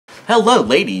Hello,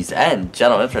 ladies and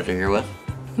gentlemen. Treasure here with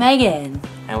Megan.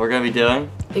 And we're gonna be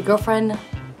doing The girlfriend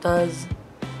does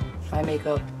my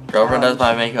makeup. Girlfriend does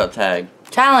my makeup tag.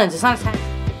 Challenge. It's not a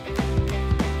tag.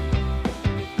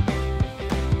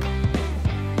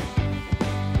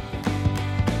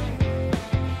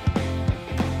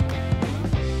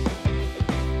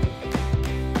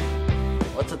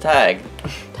 What's a tag?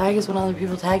 Tag is when other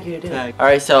people tag you to do it.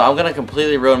 Alright, so I'm gonna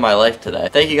completely ruin my life today.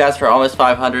 Thank you guys for almost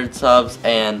 500 subs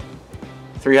and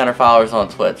 300 followers on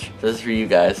Twitch. This is for you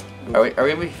guys. Are we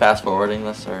gonna be fast forwarding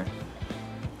this or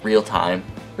real time?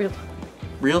 Real time.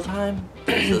 Real time?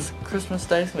 This is Christmas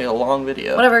Day. It's gonna be a long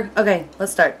video. Whatever. Okay,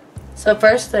 let's start. So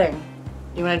first thing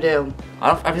you want to do.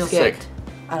 I feel sick.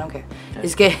 I don't care. Okay.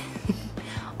 Is get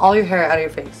all your hair out of your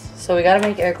face. So we gotta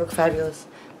make Eric look fabulous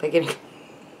by getting.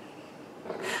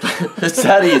 It's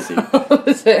that easy.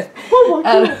 Oh my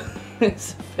god.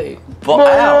 His face.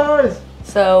 Ow.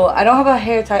 So I don't have a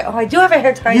hair tie. Oh, I do have a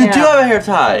hair tie now. You do have a hair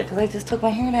tie. Because I just took my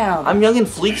hair down. I'm young and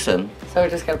fleexing. So we're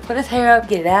just gonna put his hair up,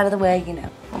 get it out of the way, you know.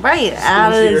 Right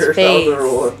out of his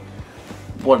face.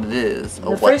 What it is.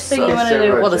 The first thing you want to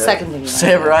do, well, the second thing you want to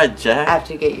do, Samurai Jack.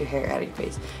 after you get your hair out of your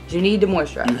face, is you need to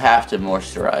moisturize. You have to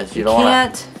moisturize. You don't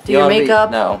can't do your makeup.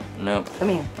 No. Come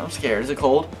here. I'm scared. Is it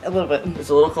cold? A little bit. It's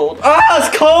a little cold. Ah,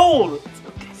 it's cold!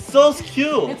 So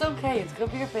cute. It's okay. It's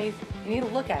good for your face. You need to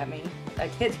look at me. I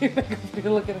can't do your makeup if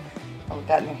you're looking. Oh, we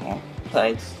got in your hair.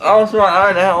 Thanks. Oh, it's my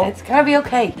eye now. It's gonna be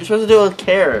okay. You're supposed to do it with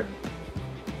care.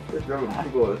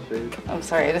 I'm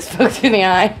sorry. I just spoke to you in the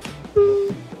eye.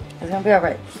 It's gonna be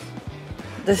alright.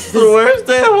 This is The worst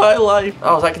day of my life.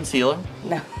 Oh, is that concealer?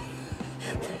 no.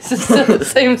 This is still the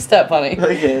same step, honey.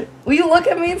 Okay. Will you look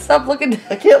at me and stop looking?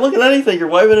 I can't look at anything. You're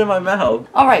wiping in my mouth.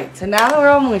 Alright, so now that we're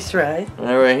all moisturized,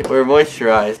 Alright, we're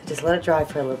moisturized. just let it dry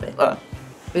for a little bit.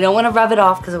 We don't want to rub it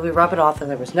off, because if we rub it off, then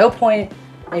there was no point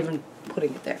in even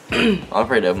putting it there. I'm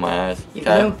afraid to open my eyes. You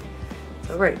know? It's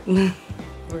alright. We're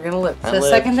gonna lift. So the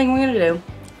second thing we're gonna do.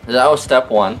 That was step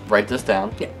one. Write this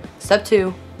down. Yeah. Step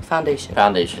 2, foundation.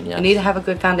 Foundation, yeah. You need to have a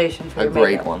good foundation for your makeup.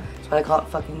 A great one. That's why I call it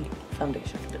fucking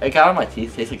foundation. It got on my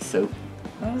teeth. Tastes like soap.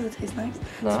 Oh, does it taste nice?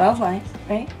 No. Smells nice,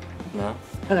 right? No.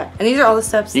 Okay. And these are all the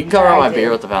steps. You can cover that my I did.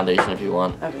 beard with the foundation if you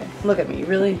want. Okay. Look at me.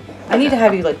 Really? I need to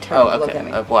have you like turn. Oh, okay. Look at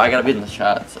me. Well, I gotta be in the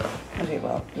shot, so. Okay.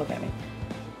 Well, look at me.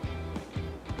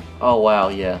 Oh wow,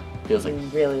 yeah. Feels We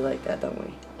like. really like that, don't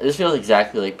we? This feels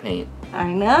exactly like paint. I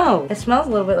know. It smells a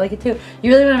little bit like it too.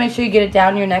 You really want to make sure you get it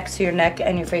down your neck so your neck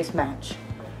and your face match.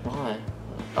 Why?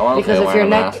 I want to Because if wearing your a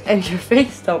neck mask. and your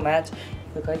face don't match, you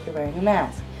look like you're wearing a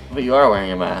mask. But you are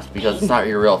wearing a mask because it's not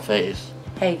your real face.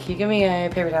 Hey, can you give me a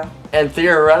paper towel? And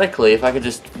theoretically, if I could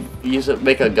just use it,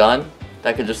 make a gun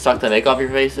that could just suck the make off your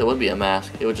face, it would be a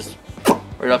mask. It would just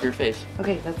right off your face.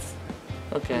 Okay, that's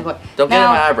Okay. Look. Don't get in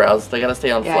Now- my eyebrows. They gotta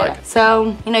stay on yeah. fleck. Yeah.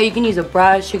 So, you know, you can use a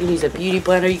brush, you can use a beauty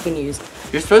blender, you can use.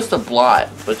 You're supposed to blot,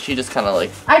 but she just kind of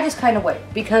like. I just kind of wait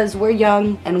because we're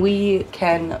young and we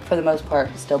can, for the most part,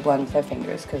 still blend with our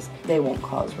fingers because they won't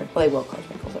cause wrinkles. Well, they will cause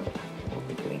wrinkles over time. What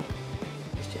we're doing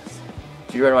is just.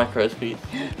 Do you read my crow's feet?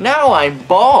 Now I'm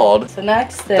bald. So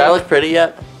next thing Did I look pretty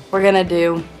yet? we're gonna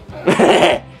do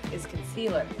is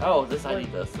concealer. Oh, this I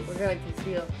need this. We're gonna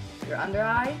conceal your under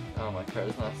eye. Oh, my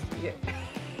crow's nest.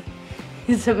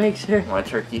 To make sure My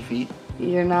turkey feet.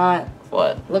 you're not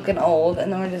What? looking old,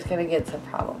 and then we're just gonna get to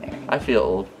problem area. I feel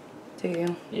old. Do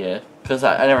you? Yeah. Because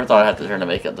I never thought I had to turn to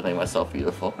makeup to make myself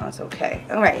beautiful. That's okay.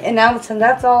 All right, and now since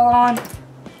that's all on,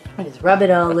 I just rub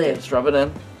it all Okay, in. just rub it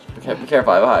in. Be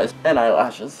careful, I have eyes. And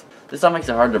eyelashes. This stuff makes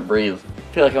it hard to breathe.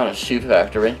 I feel like I'm in a shoe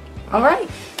factory. All right.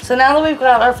 So now that we've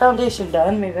got our foundation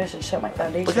done, maybe I should show my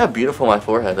foundation. Look how beautiful my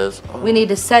forehead is. Oh, We need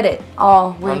to set it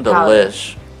all. I'm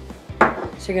delish.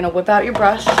 So you're gonna whip out your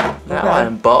brush. Now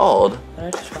I'm bald.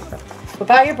 Whip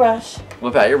out your brush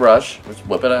Whip out your brush. Just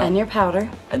whip it out. and your powder.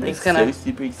 I'm We're just so gonna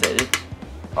super excited.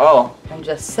 Oh, and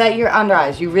just set your under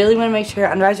eyes. You really want to make sure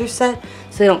your under eyes are set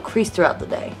so they don't crease throughout the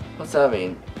day. what's that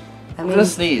mean? I I'm mean, gonna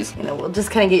sneeze. you know, we'll just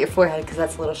kind of get your forehead because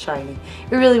that's a little shiny.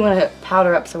 We really want to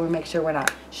powder up so we make sure we're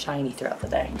not shiny throughout the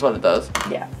day. That's what it does.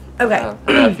 Yeah. Okay.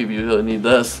 I know if you really need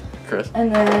this, Chris.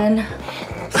 And then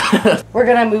we're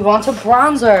gonna move on to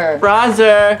bronzer.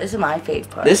 Bronzer. This is my fave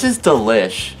part. This is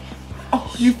delish.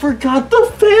 Oh, you forgot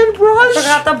the fan brush.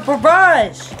 Forgot the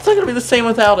brush. It's not gonna be the same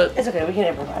without it. It's okay. We can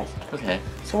improvise. Okay.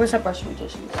 So where's that brush we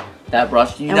just used? That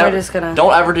brush, you And never. we're just gonna-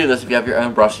 Don't ever do this if you have your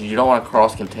own brushes. You don't want to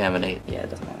cross-contaminate. Yeah, it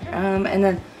doesn't matter. And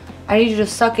then I need you to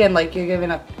suck in like you're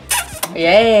giving a.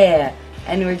 Yeah.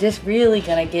 And we're just really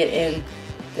gonna get in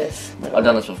this. I've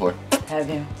done this before. Have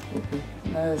you?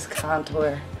 This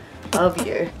contour of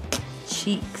your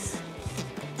cheeks.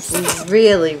 We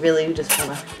really just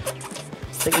wanna.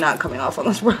 It's like not coming off on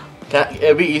this brow.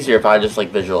 It'd be easier if I just like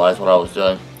visualize what I was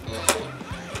doing.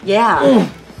 Yeah.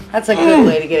 That's a good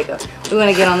way to get it going. We want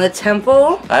to get on the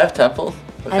temple. I have temples.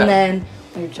 Okay. And then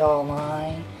your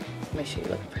jawline. Make sure you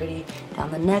look pretty.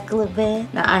 Down the neck a little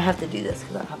bit. Now I have to do this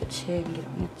because I don't have a chin. Get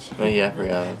on your chin. Oh yeah, I forgot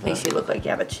about that. Makes you look like you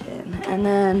have a chin. And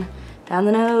then down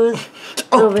the nose.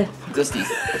 A little bit. Good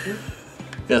sneeze.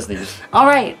 Good sneeze.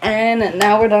 Alright, and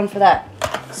now we're done for that.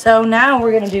 So now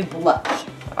we're going to do blush.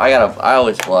 I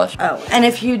always blush. Oh, and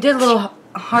if you did a little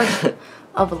hard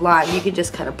of a line, you could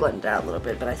just kind of blend it out a little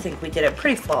bit, but I think we did it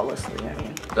pretty flawlessly. I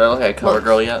mean, Do I look like a cover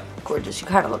girl yet? gorgeous. You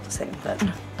kind of look the same, but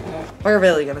we're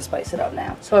really going to spice it up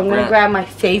now. So I'm going to grab my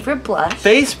favorite blush.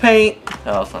 Face paint.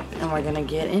 Oh, it's not face. And we're going to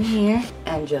get in here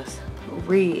and just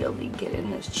really get in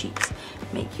those cheeks.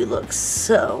 Make you look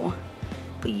so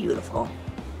beautiful.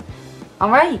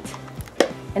 Alright.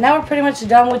 And now we're pretty much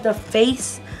done with the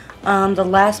face. The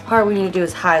last part we need to do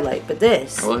is highlight, but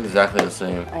this, It looks exactly the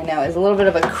same. I know, is a little bit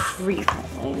of a creep.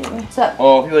 So,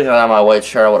 Oh, if you look at my white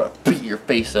shirt, I would have beat your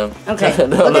face in. Okay,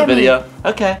 On look the at me. video.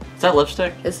 Okay. Is that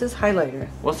lipstick? this is highlighter.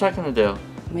 What's that gonna do?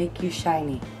 Make you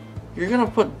shiny. You're gonna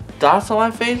put dots on my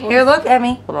face? Here, look at me.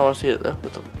 I don't want to see it though.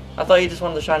 I thought you just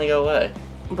wanted the shine to go away.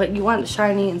 But you want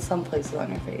shiny in some places on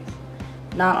your face.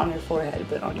 Not on your forehead,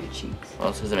 but on your cheeks. Well,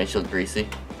 it's because it makes you look greasy.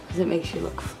 Because it makes you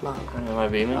look flawed. It might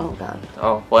be me. Oh, God.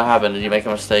 Oh, what happened? Did you make a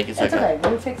mistake? It's okay.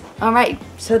 We'll fix it. Alright,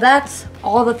 so that's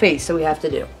all the face that we have to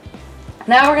do.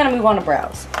 Now we're going to move on to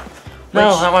brows. No,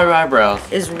 which not my eyebrows.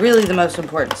 is really the most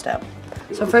important step.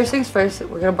 So first things first, we're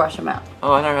going to brush them out.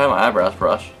 Oh, I never had my eyebrows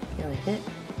brushed. You like it?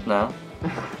 No.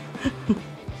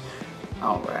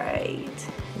 Alright.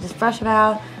 Just brush them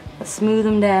out. Let's smooth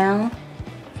them down.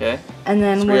 Okay. And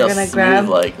then It's we're real going to smooth, grab...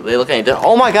 like, they look any different.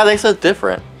 Oh my god, they look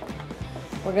different.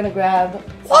 We're going to grab...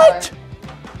 What?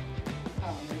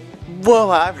 our- Whoa,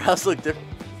 my eyebrows look different.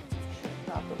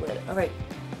 Drop the lid. Alright.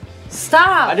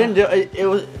 Stop! I didn't do it. It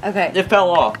was. Okay. It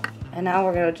fell off. And now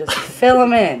we're going to just fill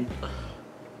them in.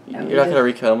 You're not gonna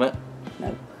recomb it?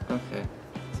 Nope. Okay.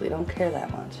 So we don't care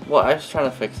that much. Well, I was trying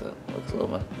to fix it. Looks a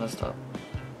little messed up.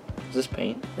 Is this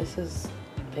paint? This is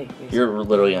paint. You're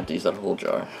literally empty that whole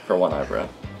jar for one eyebrow.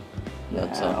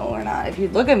 That's No, we're not. If you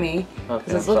look at me, Okay,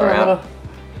 because it's looking sorry, a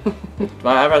little...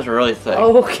 My eyebrows are really thick.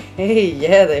 Okay,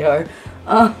 yeah, they are.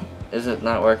 Is it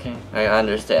not working? I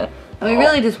understand. And we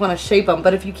really just want to shape them,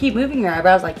 but if you keep moving your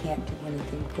eyebrows, I can't do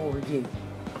anything for you.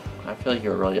 I feel like you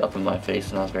were really up in my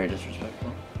face and I was very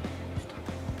disrespectful.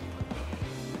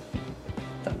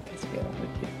 Don't piss me off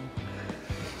with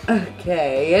you.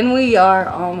 Okay, and we are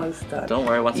almost done. Don't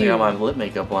worry, once I got my lip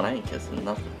makeup on, I ain't kissing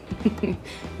nothing. You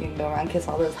can go around and kiss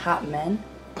all those hot men.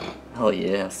 Oh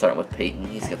yeah, starting with Peyton.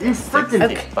 He's got this freaking-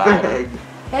 65.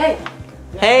 Hey,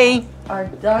 Hey! are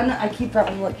done. I keep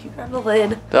grabbing the lid. You grab the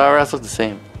lid. The eyebrows look the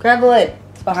same. Grab the lid.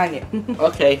 It's behind you.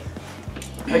 Okay.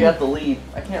 I got the lead.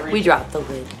 I can't reach. We dropped the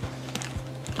lid.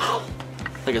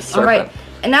 Like a serpent. Alright,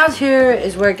 and now here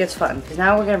is where it gets fun, because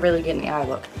now we're going to really get in the eye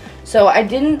look. So I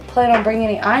didn't plan on bringing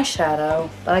any eyeshadow,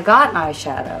 but I got an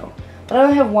eyeshadow. But I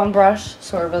only have one brush,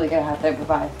 so we're really going to have to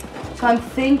improvise. So I'm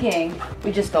thinking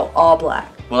we just go all black.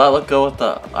 Will that look good with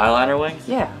the eyeliner wings?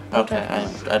 Yeah. Okay,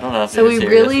 I don't know if So you're we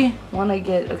serious. really want to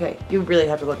get, okay, you really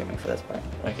have to look at me for this part.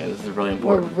 Okay, this is really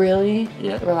We're important. really,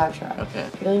 Yeah. relax your eyes. Okay.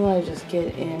 Really want to just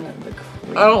get in the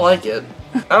crease. I don't like it.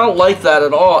 I don't like that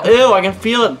at all. Ew, I can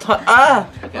feel it. Ah!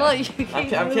 Okay. Well, you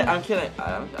I'm kidding.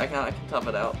 I can tough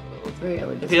it out.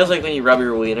 Really It feels like when you rub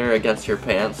your wiener against your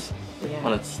pants. When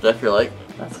yeah, it's stiff, you're like,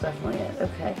 that's definitely it.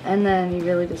 Okay. And then you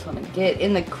really just want to get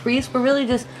in the crease. We're really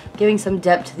just giving some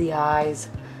depth to the eyes.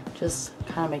 Just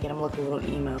kind of making them look a little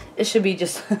emo. It should be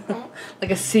just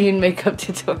like a scene makeup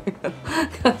tutorial.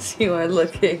 Because you are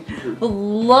looking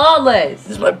flawless.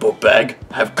 this is my book bag.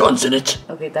 I have guns in it.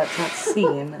 Okay, that's not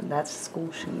scene. That's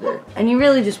school shooter. And you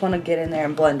really just want to get in there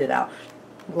and blend it out.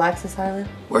 Relax this island.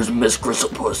 Where's Miss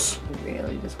Gristlepuss? You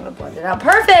really just want to blend it out.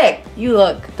 Perfect! You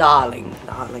look darling.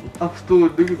 Darling. I'm still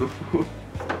addicted to food.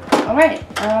 Alright,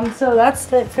 so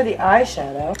that's it for the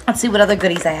eyeshadow. Let's see what other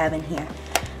goodies I have in here.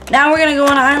 Now we're gonna go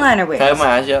on eyeliner wigs. Can I have my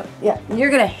eyes yet? Yeah,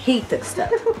 you're gonna hate this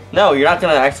stuff. No, you're not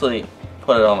gonna actually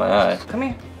put it on my eye. Come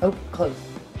here. Oh, close.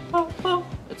 Oh.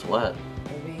 It's wet.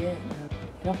 Maybe it.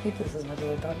 You don't hate this as much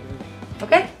as I thought you would.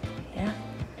 Okay. Yeah.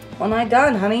 One eye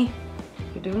done, honey.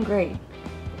 You're doing great.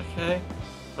 Okay.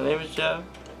 My name is Joe.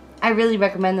 I really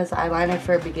recommend this eyeliner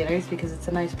for beginners because it's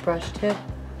a nice brush tip.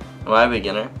 Am I a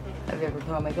beginner? Have you ever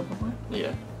put on makeup before?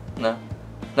 Yeah. No.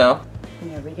 No.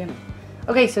 You're a beginner.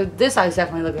 Okay, so this eye's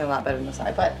definitely looking a lot better than this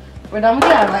eye, but we're done with the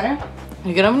eyeliner.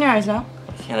 You can open your eyes now.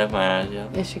 I can't have my eyes yet.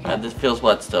 Yes, you can. This feels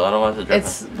wet still. I don't want it to drip.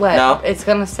 It's wet. No. It's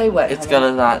gonna stay wet. It's honey.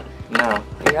 gonna not. No.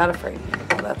 You're not afraid.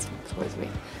 Well, that's supposed to be.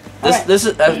 This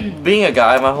is being a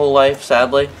guy my whole life.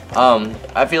 Sadly,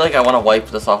 I feel like I want to wipe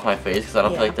this off my face because I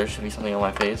don't feel like there should be something on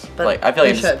my face. But like I feel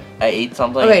like I ate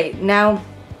something. Okay, now.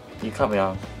 You cut me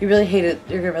off. You really hate it.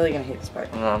 You're really gonna hate this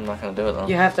part. No, I'm not gonna do it though.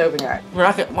 You have to open your eyes. We're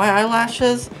not gonna. My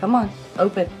eyelashes. Come on,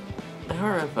 open. They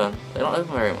are open. They don't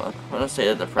open very much. I'm gonna say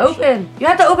it the first. Open. You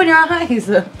have to open your eyes.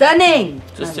 Stunning.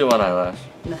 Just do one eyelash.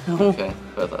 No. Okay,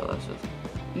 both eyelashes.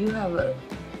 You have the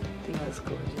most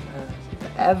gorgeous eyelashes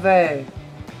ever.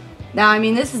 Now, I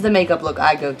mean, this is the makeup look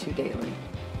I go to daily.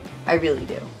 I really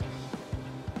do.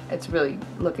 It's really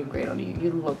looking great on you.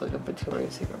 You look like a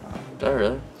Victoria's Secret model. Do I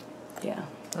really? Yeah.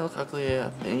 I look ugly, yeah.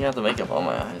 And you have the makeup on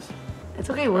my eyes. It's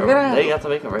okay. We're gonna. There you got the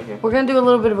makeup right here. We're gonna do a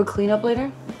little bit of a cleanup later.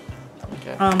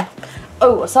 Okay.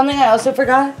 Oh, something I also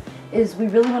forgot is we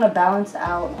really want to balance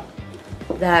out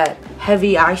that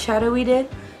heavy eyeshadow we did.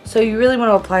 So you really want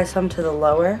to apply some to the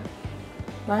lower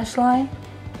lash line.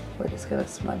 We're just gonna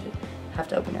smudge it. Have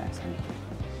to open your eyes, honey.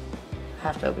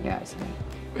 Have to open your eyes, honey.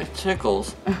 It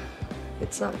tickles.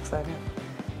 It sucks, I know.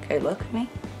 Okay, look at me.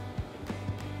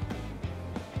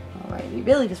 Alright, you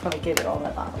really just want to get it on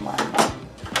that bottom line.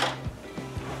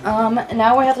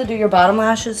 Now we have to do your bottom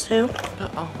lashes too.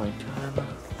 Oh my god.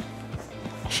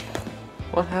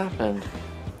 What happened?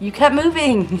 You kept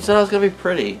moving. You said I was gonna be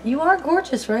pretty. You are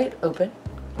gorgeous, right? Open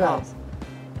your eyes.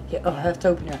 Yeah, oh, I have to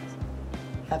open your eyes.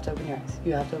 You have to open your eyes.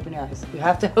 You have to open your eyes. You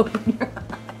have to open your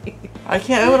eyes. I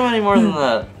can't open them any more than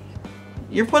that.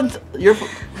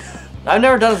 I've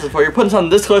never done this before. You're putting something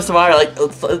this close to my eye, like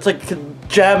it's like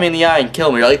jab me in the eye and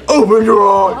kill me. You're like, open your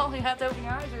eye. Well, you have to open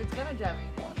your eyes or it's gonna jab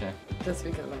you. Okay. Just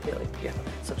because I feel like yeah,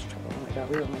 such trouble. Oh my god,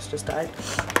 we almost just died.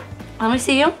 Let me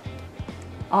see you.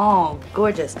 Oh,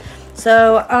 gorgeous.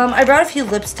 So, I brought a few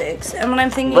lipsticks, and what I'm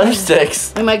thinking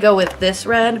Lipsticks? we might go with this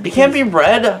red. You can't be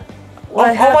red.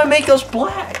 Well, All my makeup's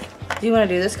black. Do you want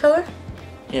to do this color?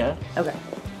 Yeah. Okay.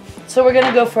 So we're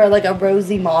gonna go for like a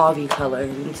rosy mauve color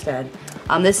instead.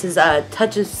 This is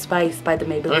Touch of Spice by the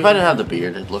Maybelline. If I didn't have the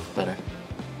beard, it'd look better.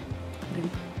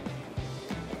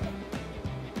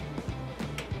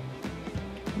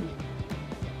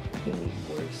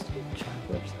 Worst chap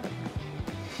lips ever.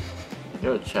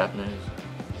 You're a chap nose.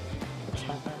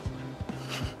 Chap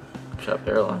ass. Chap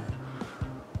hairline.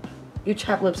 Your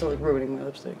chap lips are like ruining my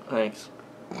lipstick. Thanks.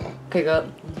 Okay, go up.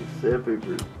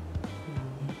 Sandpaper.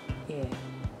 Yeah.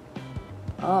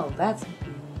 Oh, that's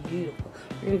beautiful.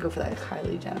 We're gonna go for that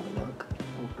Kylie Jenner look.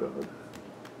 Oh god.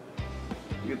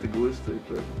 You get the glue stick,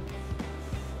 but.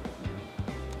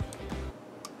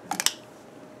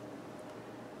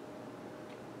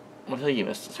 I think you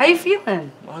missed this. How you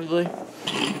feeling? Ugly.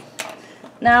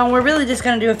 Now we're really just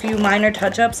gonna do a few minor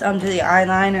touch-ups to the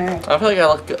eyeliner. I feel like I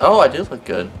look good. Oh, I do look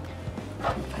good.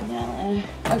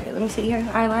 Okay, let me see here.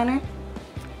 Eyeliner.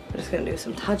 We're just gonna do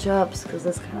some touch-ups because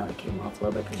this kind of like came off a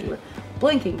little bit because you were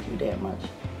blinking too damn much.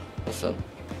 Listen,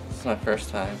 this is my first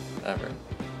time ever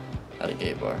at a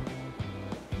gay bar.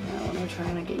 Now we're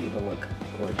trying to get you to look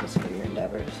gorgeous for your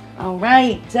endeavors. All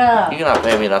right. You cannot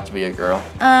pay me not to be a girl.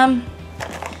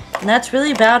 And that's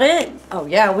really about it. Oh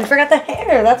yeah, we forgot the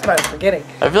hair. That's what I was forgetting.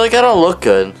 I feel like I don't look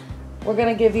good. We're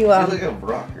gonna give you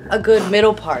a good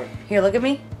middle part. Here, look at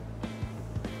me.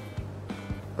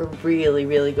 We're really,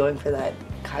 really going for that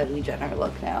Kylie Jenner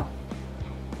look now.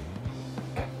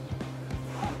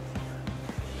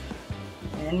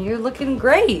 And you're looking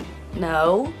great.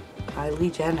 No,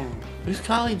 Kylie Jenner. Who's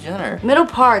Kylie Jenner? Middle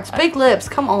parts, big lips.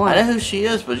 Come on. I know who she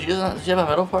is, but does she have a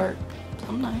middle part?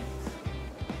 I'm nice.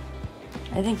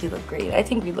 I think you look great. I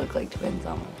think we look like twins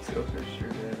almost.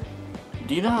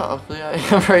 Do you know how ugly I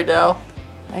am right now?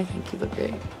 I think you look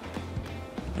great.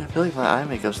 I feel like my eye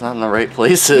makeup's not in the right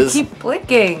places. You keep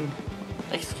blinking.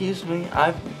 Excuse me,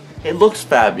 it looks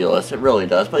fabulous, it really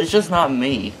does, but it's just not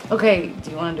me. Okay,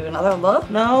 do you want to do another look?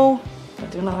 No.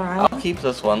 Do another eye? I'll keep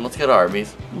this one. Let's go to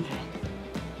Arby's. Okay.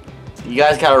 You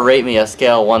guys gotta rate me a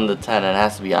scale 1 to 10, and it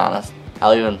has to be honest.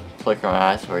 I'll even flicker my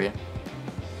eyes for you.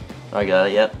 Do I got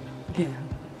it yet?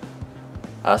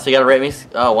 Yeah. So you gotta rate me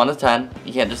 1 to 10.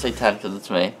 You can't just say 10 because it's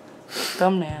me.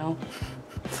 Thumbnail.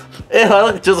 Ew, I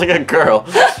look just like a girl.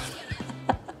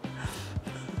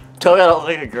 Tell me I don't look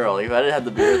like a girl. If I didn't have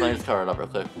the beard, let me just cover it up real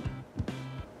quick.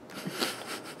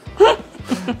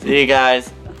 See you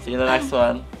guys. See you in the next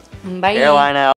one. Bye. Hairline out.